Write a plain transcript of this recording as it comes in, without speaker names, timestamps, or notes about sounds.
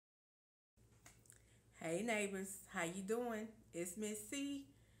Hey neighbors, how you doing? It's Miss C,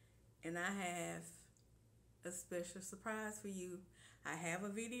 and I have a special surprise for you. I have a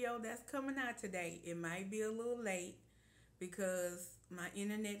video that's coming out today. It might be a little late because my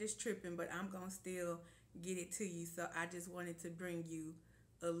internet is tripping, but I'm going to still get it to you. So I just wanted to bring you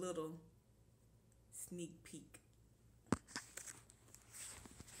a little sneak peek.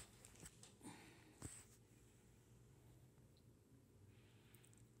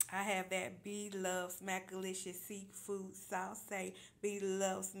 I have that B Loves Macalicious Seafood Sauce. Say B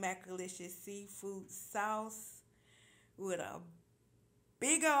Loves Macalicious Seafood Sauce with a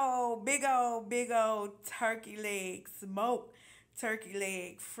big old turkey leg, smoked turkey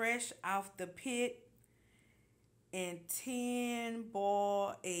leg, fresh off the pit, and 10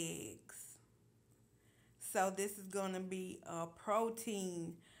 boiled eggs. So this is going to be a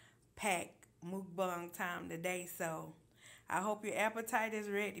protein pack mukbang time today. So I hope your appetite is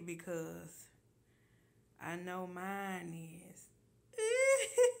ready because I know mine is.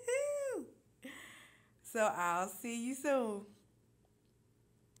 So I'll see you soon.